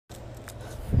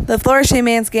The Flourishing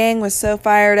Man's gang was so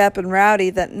fired up and rowdy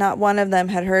that not one of them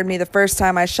had heard me the first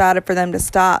time I shouted for them to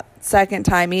stop. Second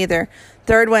time either.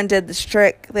 Third one did the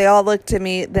trick. They all looked to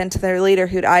me, then to their leader,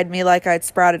 who'd eyed me like I'd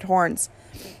sprouted horns.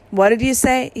 "What did you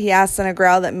say?" he asked in a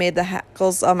growl that made the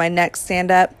hackles on my neck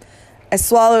stand up. I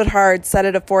swallowed hard, said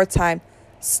it a fourth time.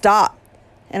 "Stop."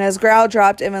 And his growl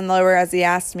dropped even lower as he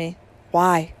asked me,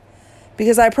 "Why?"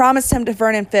 "Because I promised him to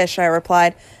Vernon Fish," I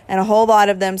replied, and a whole lot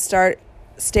of them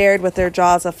stared with their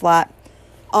jaws aflat.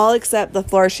 All except the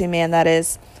Flourishing Man, that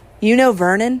is. "You know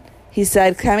Vernon?" he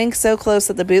said, coming so close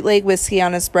that the bootleg whiskey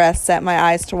on his breath set my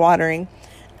eyes to watering.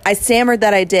 I stammered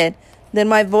that I did. Then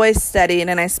my voice steadied,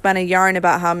 and I spun a yarn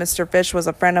about how Mr. Fish was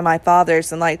a friend of my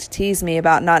father's and liked to tease me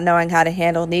about not knowing how to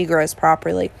handle Negroes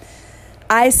properly.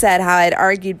 I said how I'd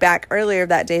argued back earlier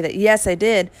that day that yes, I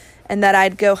did, and that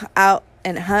I'd go out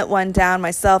and hunt one down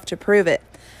myself to prove it.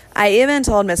 I even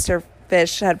told Mr.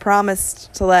 Fish had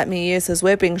promised to let me use his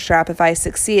whipping strap if I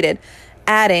succeeded,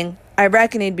 adding, "I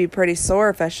reckon he'd be pretty sore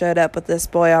if I showed up with this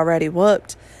boy already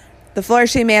whooped." The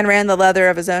Flourishing Man ran the leather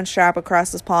of his own strap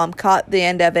across his palm, caught the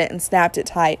end of it, and snapped it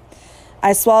tight.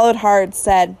 I swallowed hard,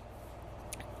 said,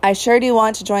 "I sure do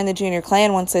want to join the junior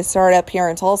clan once they start up here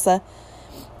in Tulsa."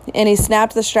 And he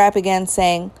snapped the strap again,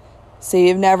 saying, "So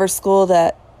you've never schooled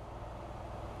a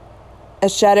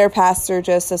shudder passed through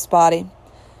Joseph's body.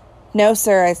 "No,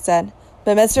 sir," I said.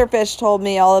 But Mr. Fish told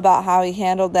me all about how he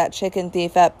handled that chicken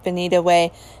thief up Benita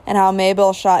Way and how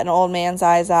Mabel shot an old man's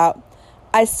eyes out.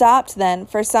 I stopped then,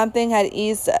 for something had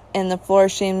eased in the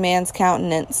Flourishing Man's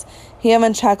countenance. He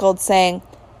even chuckled, saying,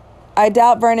 "I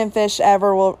doubt Vernon Fish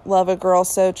ever will love a girl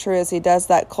so true as he does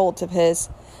that colt of his,"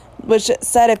 which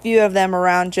set a few of them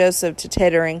around Joseph to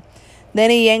tittering. Then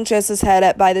he yanked Joseph's head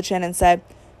up by the chin and said,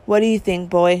 "What do you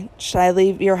think, boy? Should I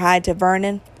leave your hide to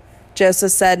Vernon?"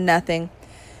 Joseph said nothing.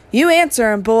 "You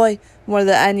answer him, boy," one of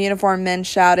the ununiformed men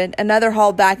shouted. Another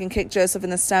hauled back and kicked Joseph in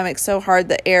the stomach so hard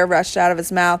that air rushed out of his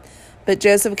mouth, but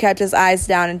Joseph kept his eyes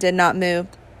down and did not move.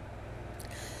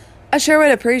 "I sure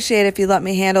would appreciate it if you let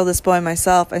me handle this boy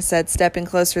myself," I said, stepping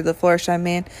closer to the Flourishing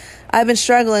Man. "I've been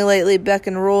struggling lately,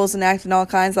 bucking rules and acting all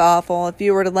kinds of awful. If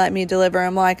you were to let me deliver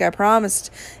him like I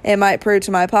promised, it might prove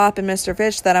to my pop and Mr.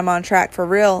 Fish that I'm on track for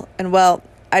real, and, well,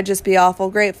 I'd just be awful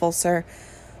grateful, sir."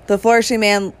 The Flourishing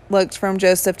Man looked from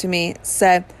Joseph to me,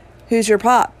 said, "Who's your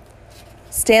pop?"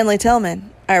 "Stanley Tillman,"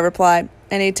 I replied,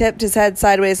 and he tipped his head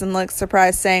sideways and looked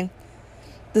surprised, saying,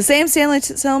 "The same Stanley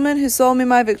Tillman who sold me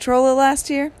my Victrola last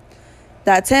year?"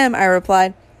 "That's him," I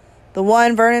replied. "The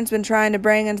one Vernon's been trying to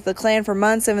bring into the clan for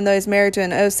months, even though he's married to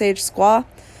an Osage squaw?"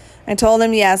 I told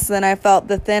him yes, then I felt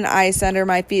the thin ice under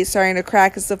my feet starting to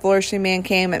crack as the Flourishing Man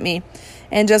came at me.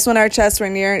 And just when our chests were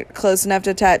near close enough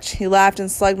to touch, he laughed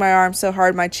and slugged my arm so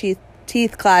hard my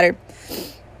teeth clattered.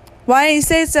 "Why didn't you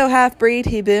say so, half-breed?"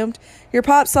 he boomed. "Your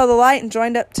pop saw the light and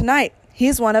joined up tonight.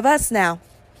 He's one of us now."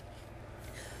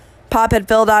 Pop had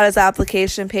filled out his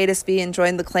application, paid his fee, and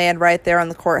joined the clan right there on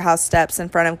the courthouse steps in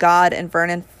front of God and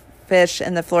Vernon Fish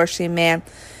and the Flourishing Man,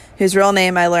 whose real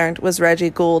name, I learned, was Reggie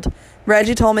Gould.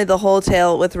 Reggie told me the whole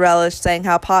tale with relish, saying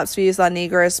how Pop's views on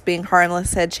Negroes being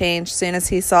harmless had changed soon as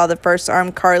he saw the first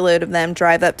armed carload of them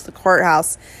drive up to the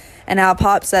courthouse, and how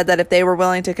Pop said that if they were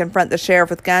willing to confront the sheriff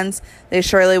with guns, they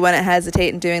surely wouldn't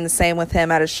hesitate in doing the same with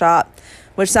him at his shop,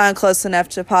 which sounded close enough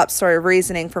to Pop's sort of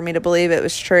reasoning for me to believe it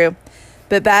was true.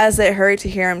 But bad as it hurt to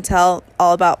hear him tell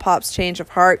all about Pop's change of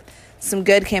heart, some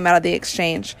good came out of the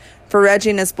exchange. For Reggie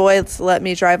and his boys to let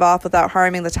me drive off without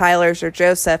harming the Tylers or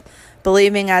Joseph,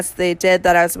 believing as they did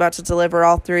that I was about to deliver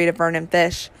all three to Vernon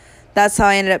Fish. That's how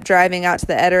I ended up driving out to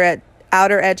the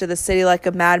outer edge of the city like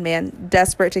a madman,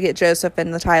 desperate to get Joseph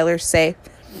and the Tylers safe.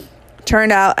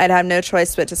 Turned out I'd have no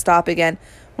choice but to stop again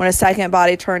when a second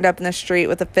body turned up in the street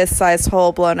with a fist-sized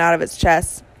hole blown out of its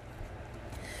chest.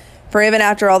 For even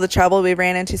after all the trouble we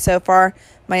ran into so far,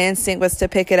 my instinct was to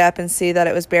pick it up and see that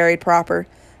it was buried proper.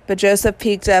 But Joseph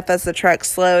peeked up as the truck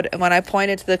slowed, and when I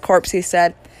pointed to the corpse, he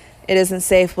said, "It isn't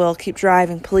safe, Will. Keep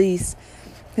driving, please."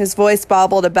 His voice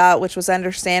bobbled about, which was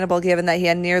understandable given that he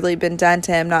had nearly been done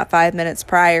to him not 5 minutes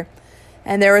prior,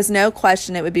 and there was no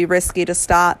question it would be risky to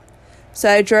stop. So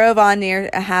I drove on near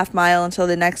a half-mile until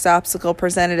the next obstacle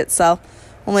presented itself,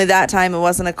 only that time it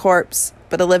wasn't a corpse,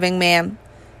 but a living man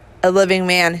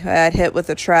who I had hit with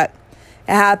a truck.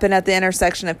 It happened at the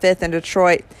intersection of 5th and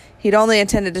Detroit. He'd only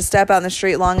intended to step out in the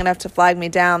street long enough to flag me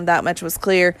down, that much was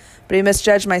clear, but he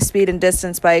misjudged my speed and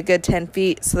distance by a good 10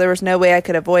 feet, so there was no way I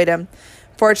could avoid him.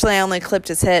 Fortunately, I only clipped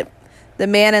his hip. The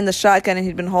man and the shotgun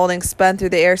he'd been holding spun through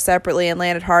the air separately and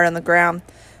landed hard on the ground.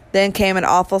 Then came an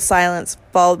awful silence,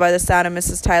 followed by the sound of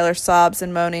Mrs. Tyler's sobs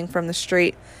and moaning from the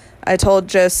street. I told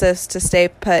Joseph to stay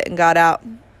put and got out.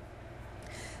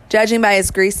 Judging by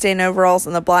his grease-stained overalls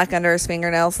and the black under his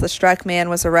fingernails, the struck man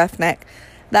was a roughneck.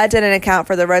 That didn't account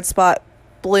for the red spot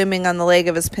blooming on the leg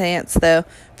of his pants, though,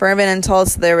 for even in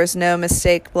Tulsa there was no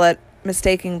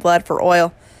mistaking blood for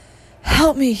oil.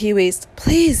 "Help me," he wheezed.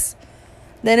 "Please."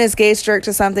 Then his gaze jerked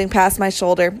to something past my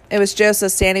shoulder. It was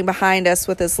Joseph standing behind us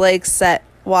with his legs set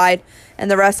wide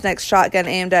and the roughneck's shotgun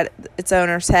aimed at its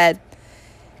owner's head.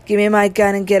 "Give me my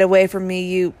gun and get away from me,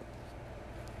 you..."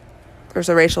 There's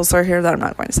a racial slur here that I'm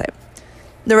not going to say.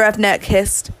 The roughneck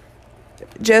hissed.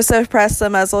 Joseph pressed the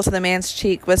muzzle to the man's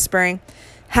cheek, whispering,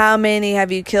 "How many have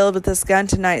you killed with this gun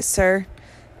tonight, sir?"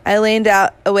 I leaned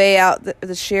away out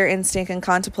the sheer instinct and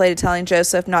contemplated telling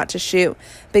Joseph not to shoot.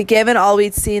 But given all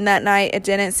we'd seen that night, it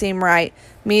didn't seem right,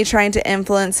 me trying to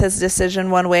influence his decision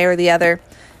one way or the other.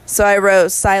 So I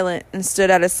rose, silent, and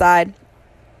stood at his side.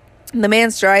 The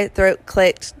man's dry throat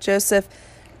clicked. Joseph's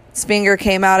finger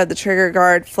came out of the trigger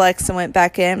guard, flexed, and went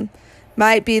back in.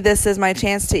 "Might be this is my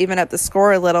chance to even up the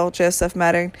score a little," Joseph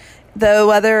muttered, though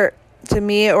whether to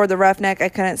me or the roughneck I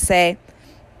couldn't say.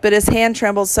 But his hand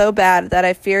trembled so bad that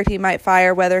I feared he might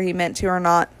fire whether he meant to or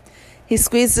not. He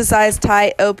squeezed his eyes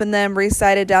tight, opened them,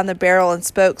 re-sighted down the barrel, and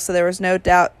spoke, so there was no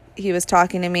doubt he was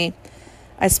talking to me.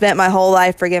 "I spent my whole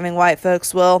life forgiving white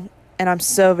folks, Will, and I'm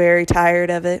so very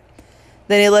tired of it."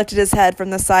 Then he lifted his head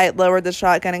from the sight, lowered the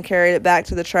shotgun, and carried it back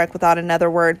to the truck without another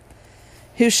word.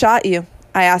 "Who shot you?"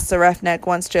 I asked the roughneck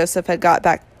once Joseph had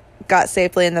got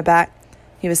safely in the back.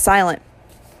 He was silent.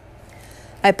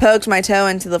 I poked my toe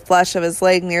into the flesh of his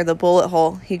leg near the bullet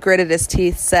hole. He gritted his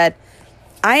teeth, said,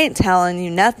 "I ain't telling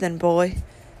you nothing, boy."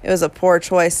 It was a poor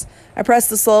choice. I pressed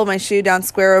the sole of my shoe down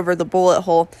square over the bullet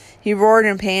hole. He roared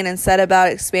in pain and set about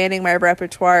expanding my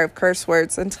repertoire of curse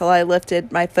words until I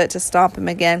lifted my foot to stomp him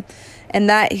again. And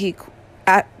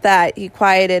at that he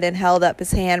quieted and held up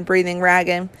his hand, breathing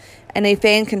ragged, and he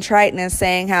feigned contriteness,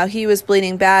 saying how he was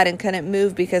bleeding bad and couldn't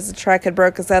move because the truck had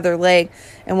broke his other leg,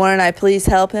 and wouldn't I please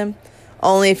help him?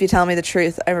 "Only if you tell me the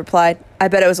truth," I replied. "I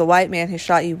bet it was a white man who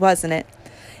shot you, wasn't it?"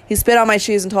 He spit on my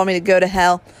shoes and told me to go to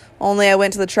hell. Only I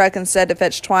went to the truck instead to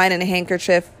fetch twine and a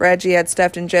handkerchief Reggie had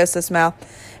stuffed in Joseph's mouth,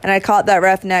 and I caught that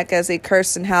roughneck as he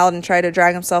cursed and howled and tried to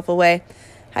drag himself away.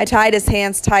 I tied his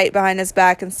hands tight behind his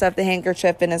back and stuffed the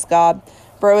handkerchief in his gob,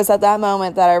 for it was at that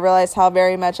moment that I realized how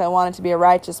very much I wanted to be a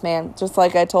righteous man, just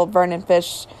like I told Vernon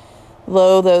Fish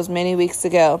lo those many weeks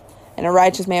ago. And a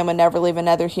righteous man would never leave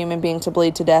another human being to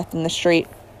bleed to death in the street.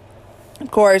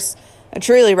 Of course, a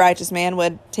truly righteous man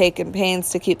would take pains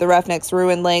to keep the roughneck's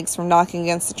ruined legs from knocking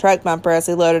against the truck bumper as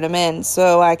he loaded him in,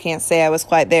 so I can't say I was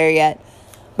quite there yet.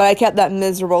 But I kept that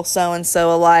miserable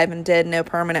so-and-so alive and did no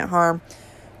permanent harm,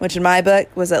 which in my book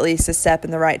was at least a step in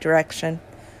the right direction.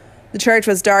 The church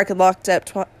was dark and locked up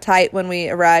tight when we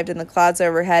arrived, and the clouds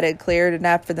overhead had cleared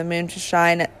enough for the moon to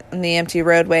shine on the empty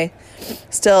roadway.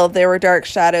 Still, there were dark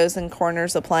shadows and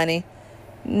corners aplenty.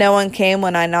 No one came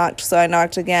when I knocked, so I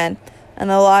knocked again, and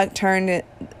the lock turned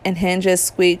and hinges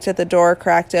squeaked as the door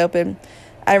cracked open.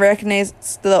 I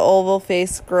recognized the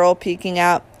oval-faced girl peeking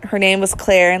out. Her name was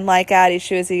Claire, and like Addie,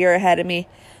 she was a year ahead of me.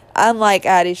 Unlike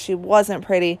Addie, she wasn't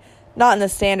pretty, not in the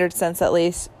standard sense at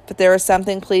least, but there was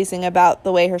something pleasing about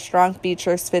the way her strong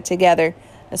features fit together,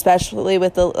 especially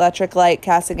with the electric light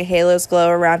casting a halo's glow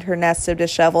around her nest of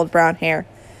disheveled brown hair.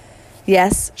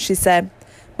 "Yes," she said.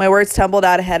 My words tumbled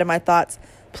out ahead of my thoughts.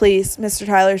 "Please, Mr.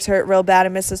 Tyler's hurt real bad,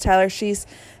 and Mrs. Tyler, she's..."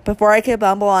 Before I could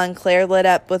bumble on, Claire lit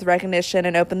up with recognition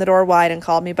and opened the door wide and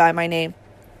called me by my name.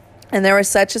 And there was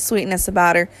such a sweetness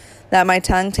about her that my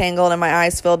tongue tangled and my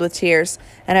eyes filled with tears,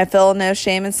 and I feel no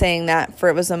shame in saying that, for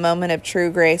it was a moment of true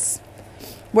grace.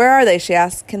 "Where are they?" she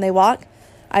asked. "Can they walk?"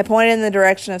 I pointed in the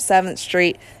direction of 7th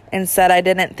Street and said I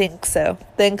didn't think so.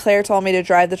 Then Claire told me to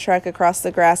drive the truck across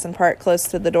the grass and park close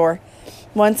to the door.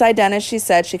 Once I'd done as she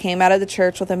said, she came out of the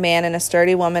church with a man and a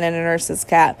sturdy woman in a nurse's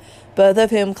cap, both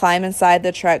of whom climbed inside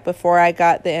the truck before I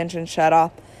got the engine shut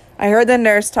off. I heard the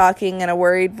nurse talking in a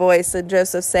worried voice and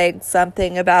Joseph saying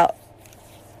something about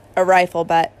a rifle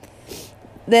butt.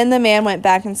 Then the man went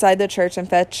back inside the church and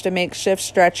fetched a makeshift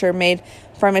stretcher made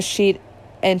from a sheet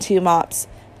and 2 mops.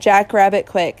 Jack grabbed it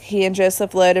quick. He and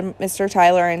Joseph loaded Mr.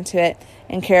 Tyler into it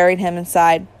and carried him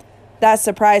inside. That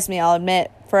surprised me, I'll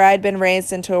admit, for I'd been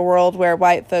raised into a world where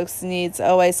white folks' needs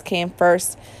always came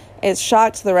first. It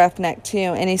shocked the roughneck, too,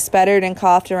 and he sputtered and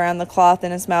coughed around the cloth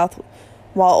in his mouth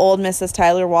while old Mrs.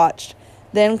 Tyler watched.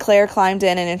 Then Claire climbed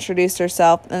in and introduced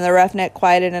herself, and the roughneck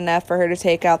quieted enough for her to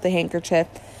take out the handkerchief.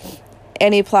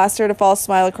 And he plastered a false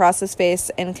smile across his face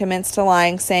and commenced to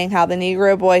lying, saying how the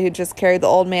Negro boy who just carried the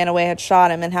old man away had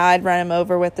shot him, and how I'd run him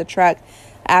over with the truck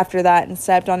after that and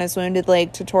stepped on his wounded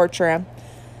leg to torture him.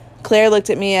 Claire looked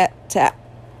at me to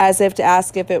as if to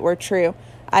ask if it were true.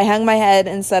 I hung my head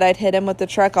and said I'd hit him with the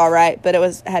truck all right, but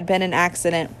had been an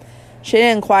accident. She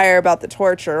didn't inquire about the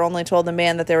torture, only told the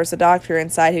man that there was a doctor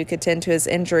inside who could tend to his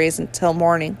injuries until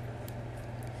morning.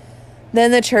 Then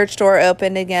the church door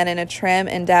opened again, and a trim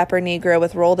and dapper Negro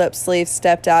with rolled-up sleeves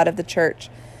stepped out of the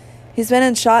church. "He's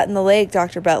been shot in the leg,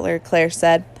 Dr. Butler," Claire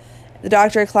said. The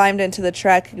doctor climbed into the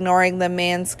truck, ignoring the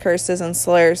man's curses and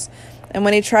slurs, and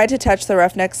when he tried to touch the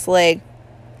roughneck's leg,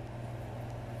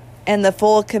 and the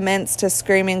fool commenced to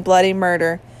screaming bloody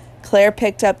murder, Claire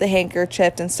picked up the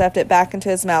handkerchief and stuffed it back into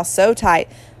his mouth so tight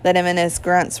that even his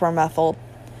grunts were muffled,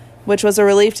 which was a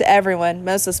relief to everyone,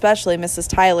 most especially Mrs.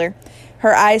 Tyler.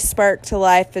 Her eyes sparked to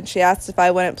life, and she asked if I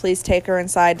wouldn't please take her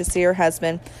inside to see her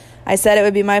husband. I said it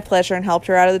would be my pleasure and helped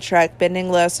her out of the truck,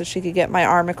 bending low so she could get my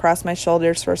arm across my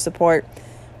shoulders for support.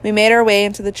 We made our way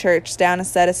into the church, down a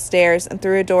set of stairs, and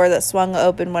through a door that swung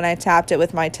open when I tapped it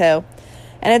with my toe.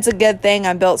 And it's a good thing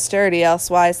I'm built sturdy,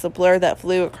 elsewise the blur that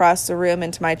flew across the room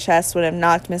into my chest would have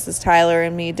knocked Mrs. Tyler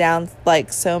and me down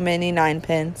like so many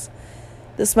ninepins.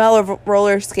 The smell of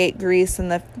roller skate grease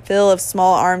and the feel of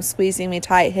small arms squeezing me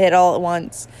tight hit all at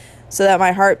once, so that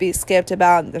my heartbeat skipped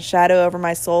about and the shadow over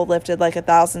my soul lifted like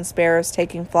 1,000 sparrows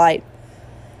taking flight.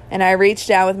 And I reached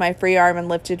down with my free arm and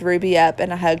lifted Ruby up,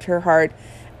 and I hugged her hard.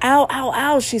 "Ow, ow,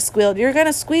 ow," she squealed. "You're going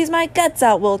to squeeze my guts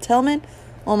out, Will Tillman."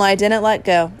 Only I didn't let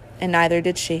go, and neither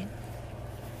did she.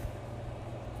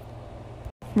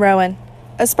 Rowan.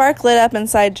 A spark lit up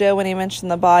inside Joe when he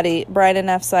mentioned the body, bright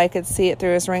enough so I could see it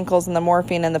through his wrinkles and the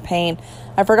morphine and the pain.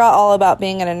 I forgot all about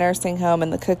being in a nursing home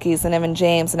and the cookies and even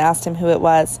James and asked him who it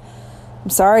was. "I'm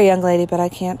sorry, young lady, but I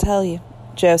can't tell you,"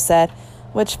 Joe said,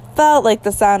 which felt like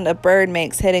the sound a bird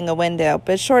makes hitting a window,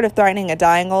 but short of threatening a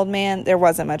dying old man, there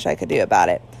wasn't much I could do about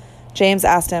it. James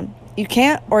asked him, "You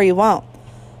can't or you won't?"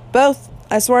 "Both.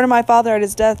 I swore to my father at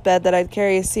his deathbed that I'd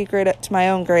carry a secret to my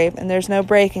own grave, and there's no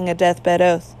breaking a deathbed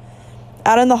oath."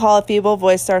 Out in the hall, a feeble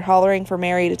voice started hollering for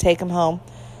Mary to take him home.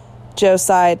 Joe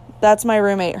sighed. "That's my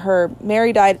roommate, Herb.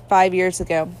 Mary died 5 years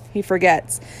ago. He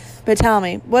forgets. But tell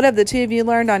me, what have the two of you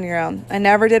learned on your own? I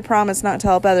never did promise not to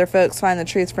help other folks find the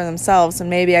truth for themselves, and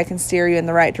maybe I can steer you in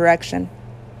the right direction."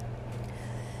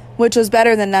 Which was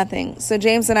better than nothing. So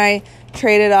James and I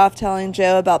traded off telling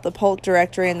Joe about the Polk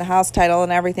directory and the house title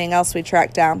and everything else we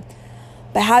tracked down.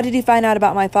 "But how did you find out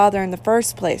about my father in the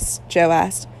first place?" Joe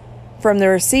asked. "From the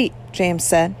receipt," James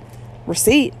said.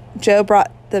 "Receipt?" Joe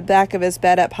brought the back of his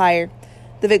bed up higher.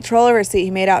 "The Victrola receipt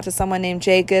he made out to someone named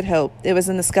J. Goodhope. It was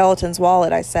in the skeleton's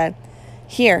wallet," I said.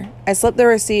 "Here." I slipped the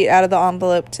receipt out of the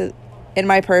envelope in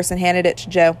my purse and handed it to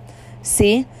Joe.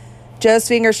 "See?" Joe's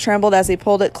fingers trembled as he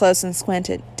pulled it close and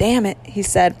squinted. "Damn it," he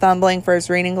said, fumbling for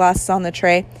his reading glasses on the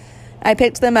tray. I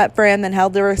picked them up for him and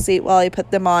held the receipt while he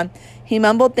put them on. He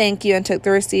mumbled thank you and took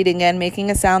the receipt again, making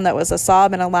a sound that was a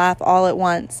sob and a laugh all at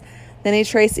once. Then he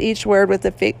traced each word with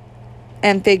the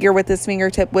figure with his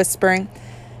fingertip, whispering,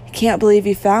 "I can't believe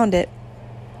you found it."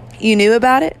 "You knew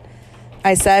about it?"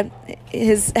 I said.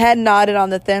 His head nodded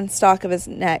on the thin stalk of his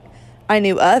neck. "I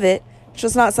knew of it. It's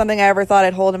just not something I ever thought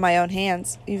I'd hold in my own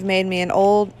hands. You've made an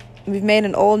old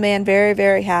man very,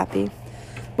 very happy."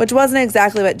 Which wasn't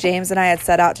exactly what James and I had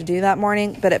set out to do that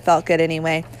morning, but it felt good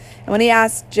anyway. And when he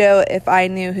asked Joe if I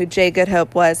knew who J.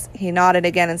 Goodhope was, he nodded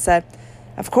again and said,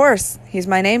 "Of course, he's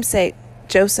my namesake,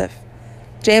 Joseph."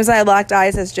 James and I locked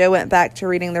eyes as Joe went back to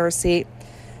reading the receipt.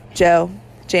 "Joe,"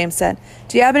 James said,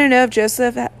 "do you happen to know if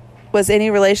Joseph was any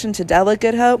relation to Della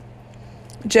Goodhope?"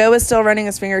 Joe was still running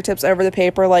his fingertips over the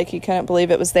paper like he couldn't believe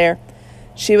it was there.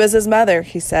 "She was his mother,"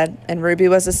 he said, "and Ruby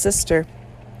was his sister."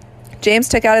 James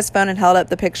took out his phone and held up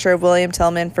the picture of William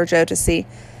Tillman for Joe to see.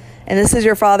 "And this is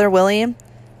your father, William?"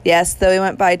 "Yes, though he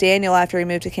went by Daniel after he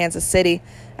moved to Kansas City.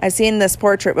 I've seen this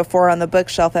portrait before on the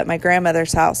bookshelf at my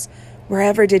grandmother's house."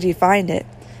 "Wherever did you find it?"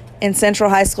 "In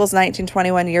Central High School's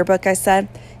 1921 yearbook," I said.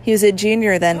 "He was a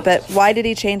junior then, but why did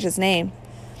he change his name?"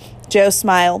 Joe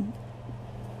smiled.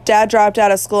 "Dad dropped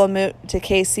out of school and moved to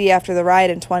KC after the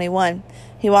riot in 21.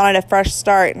 He wanted a fresh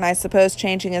start, and I suppose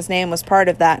changing his name was part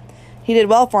of that. He did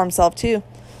well for himself, too.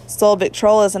 Sold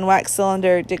Victrolas and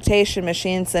wax-cylinder dictation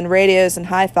machines and radios and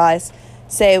hi-fis.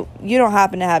 Say, you don't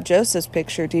happen to have Joseph's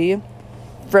picture, do you?"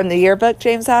 "From the yearbook?"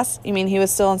 James asked. "You mean he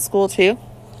was still in school, too?"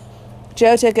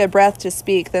 Joe took a breath to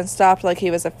speak, then stopped like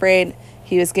he was afraid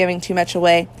he was giving too much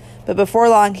away. But before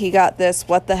long, he got this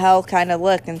what-the-hell kind of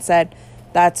look and said,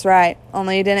 "That's right,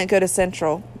 only he didn't go to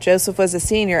Central. Joseph was a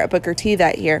senior at Booker T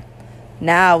that year."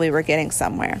 Now we were getting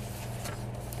somewhere.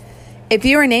 "If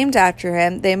you were named after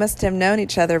him, they must have known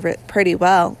each other pretty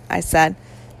well," I said.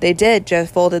 "They did." Joe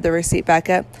folded the receipt back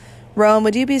up. "Rowan,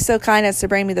 would you be so kind as to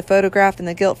bring me the photograph and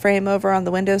the gilt frame over on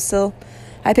the windowsill?"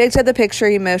 I picked up the picture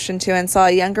he motioned to and saw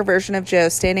a younger version of Joe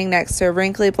standing next to a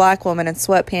wrinkly black woman in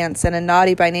sweatpants and a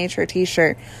Naughty by Nature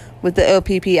t-shirt with the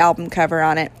OPP album cover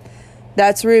on it.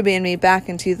 "That's Ruby and me back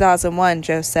in 2001,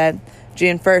 Joe said.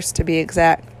 June 1st, to be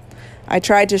exact. I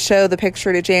tried to show the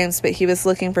picture to James, but he was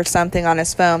looking for something on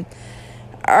his phone.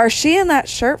 "Are she in that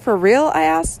shirt for real?" I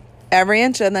asked. "Every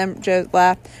inch of them," Joe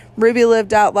laughed. "Ruby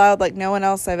lived out loud like no one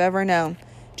else I've ever known."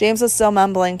 James was still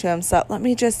mumbling to himself. "Let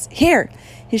me just... Here!"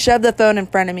 He shoved the phone in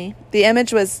front of me. The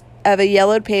image was of a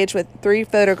yellowed page with 3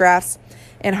 photographs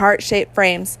in heart-shaped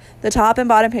frames. The top and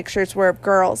bottom pictures were of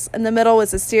girls. In the middle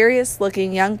was a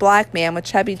serious-looking young black man with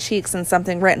chubby cheeks and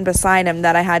something written beside him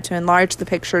that I had to enlarge the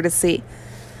picture to see.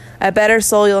 "A better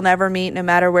soul you'll never meet, no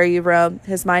matter where you roam.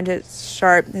 His mind is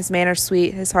sharp, his manner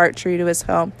sweet, his heart true to his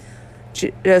home.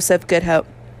 Joseph Goodhope."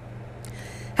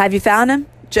 "Have you found him?"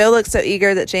 Joe looked so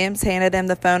eager that James handed him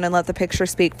the phone and let the picture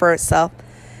speak for itself.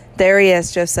 "There he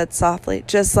is," Joe said softly,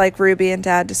 "just like Ruby and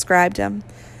Dad described him."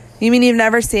 "You mean you've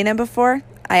never seen him before?"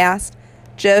 I asked.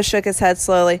 Joe shook his head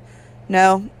slowly.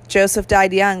 "No, Joseph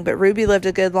died young, but Ruby lived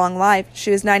a good long life.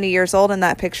 She was 90 years old in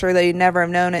that picture, though you'd never have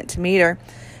known it to meet her.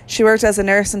 She worked as a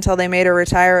nurse until they made her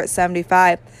retire at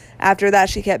 75. After that,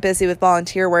 she kept busy with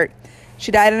volunteer work.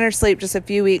 She died in her sleep just a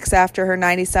few weeks after her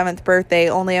 97th birthday,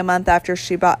 only a month after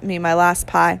she bought me my last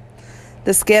pie."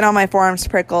 The skin on my forearms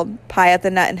prickled. Pie at the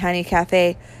Nut and Honey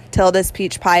Cafe. Tilda's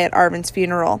peach pie at Arvin's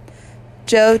funeral.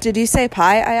 "Joe, did you say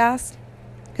pie?" I asked.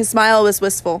 His smile was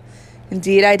wistful.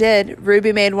 "Indeed I did.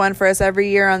 Ruby made one for us every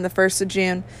year on the 1st of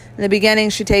June. In the beginning,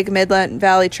 she'd take a Midland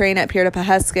Valley train up here to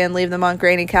Pawhuska and leave them on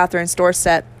Granny Catherine's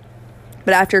doorstep.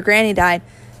 But after Granny died,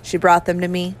 she brought them to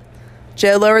me."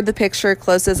 Joe lowered the picture,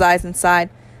 closed his eyes, and sighed.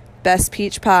 "Best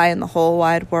peach pie in the whole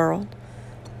wide world."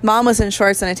 Mom was in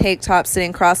shorts and a tank top,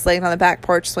 sitting cross-legged on the back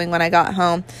porch swing when I got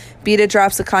home. Beaded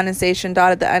drops of condensation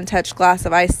dotted the untouched glass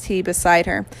of iced tea beside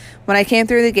her. When I came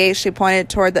through the gate, she pointed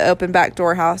toward the open back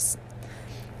doorhouse.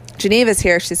 "Geneva's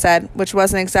here," she said, which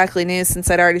wasn't exactly news since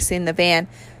I'd already seen the van.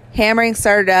 Hammering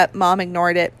started up. Mom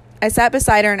ignored it. I sat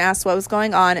beside her and asked what was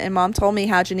going on, and Mom told me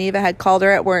how Geneva had called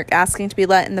her at work asking to be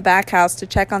let in the back house to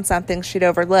check on something she'd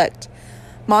overlooked.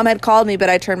 Mom had called me, but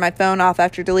I turned my phone off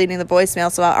after deleting the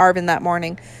voicemails about Arvin that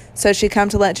morning, so she'd come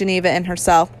to let Geneva in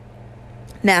herself.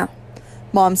 "Now,"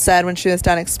 Mom said when she was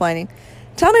done explaining,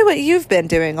 "tell me what you've been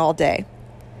doing all day."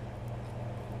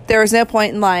 There was no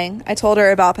point in lying. I told her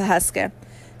about Pawhuska.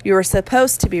 "You were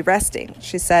supposed to be resting,"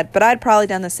 she said, "but I'd probably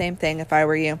done the same thing if I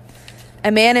were you." A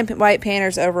man in white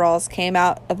painter's overalls came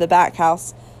out of the back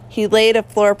house. He laid a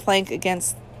floor plank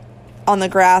on the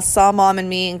grass, saw Mom and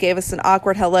me, and gave us an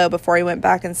awkward hello before he went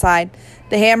back inside.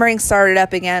 The hammering started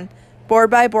up again. Board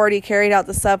by board, he carried out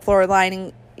the subfloor,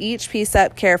 lining each piece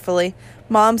up carefully.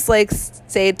 Mom's legs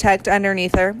stayed tucked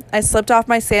underneath her. I slipped off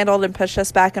my sandal and pushed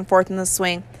us back and forth in the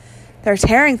swing. "They're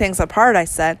tearing things apart," I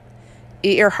said.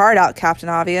 "Eat your heart out, Captain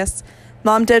Obvious."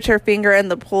 Mom dipped her finger in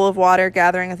the pool of water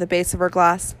gathering at the base of her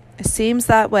glass. "It seems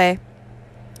that way."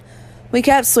 We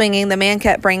kept swinging. The man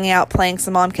kept bringing out planks,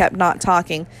 and Mom kept not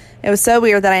talking. It was so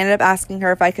weird that I ended up asking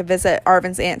her if I could visit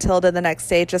Arvin's Aunt Tilda the next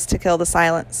day just to kill the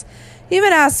silence. "You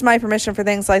haven't asked my permission for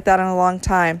things like that in a long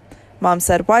time," Mom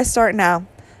said. "Why start now?"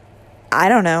 "I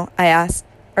don't know,"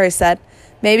 I said.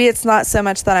 "Maybe it's not so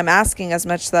much that I'm asking as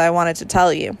much that I wanted to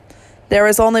tell you." There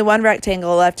was only one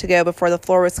rectangle left to go before the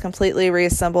floor was completely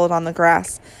reassembled on the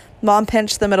grass. Mom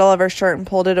pinched the middle of her shirt and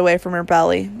pulled it away from her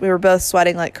belly. We were both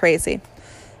sweating like crazy.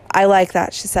 "I like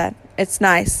that," she said. "It's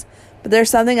nice. But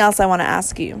there's something else I want to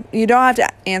ask you. You don't have to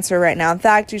answer right now. In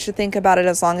fact, you should think about it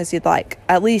as long as you'd like.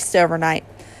 At least overnight."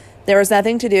 There was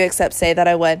nothing to do except say that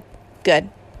I would. "Good,"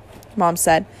 Mom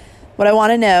said. "What I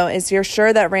want to know is you're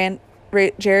sure that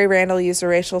Jerry Randall used a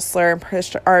racial slur and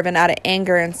pushed Arvin out of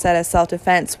anger instead of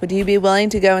self-defense. Would you be willing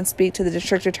to go and speak to the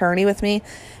district attorney with me?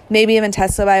 Maybe even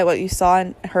testify at what you saw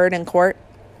and heard in court?"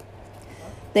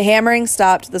 The hammering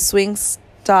stopped. The swing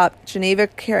stopped. Geneva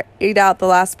carried out the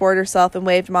last board herself and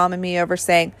waved Mom and me over,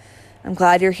 saying, "I'm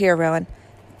glad you're here, Rowan."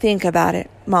 "Think about it,"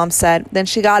 Mom said. Then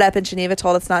she got up and Geneva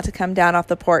told us not to come down off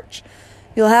the porch.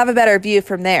 "You'll have a better view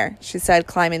from there," she said,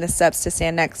 climbing the steps to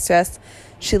stand next to us.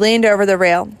 She leaned over the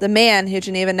rail. The man, who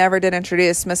Geneva never did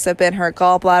introduce, must have been her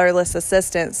gallbladderless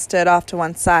assistant, stood off to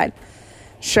one side.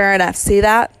 "Sure enough, see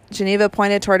that?" Geneva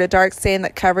pointed toward a dark stain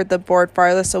that covered the board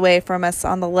farthest away from us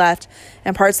on the left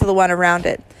and parts of the one around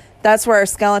it. "That's where our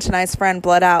skeletonized friend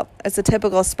bled out. It's a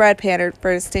typical spread pattern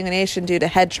for distinction due to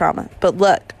head trauma. But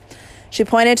look." She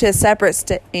pointed to a separate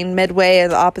stain midway on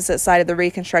the opposite side of the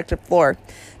reconstructed floor.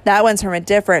 "That one's from a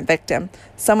different victim,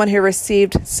 someone who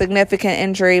received significant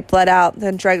injury, bled out,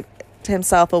 then dragged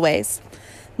himself a ways."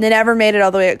 They never made it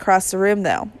all the way across the room,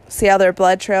 though. See how their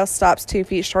blood trail stops 2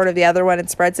 feet short of the other one and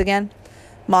spreads again?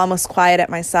 Mom was quiet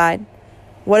at my side.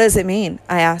 What does it mean?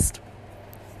 I asked.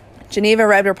 Geneva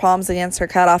rubbed her palms against her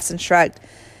cutoffs and shrugged.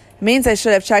 It means I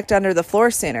should have checked under the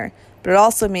floor sooner, but it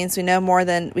also means we know more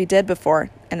than we did before,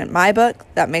 and in my book,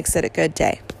 that makes it a good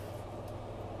day.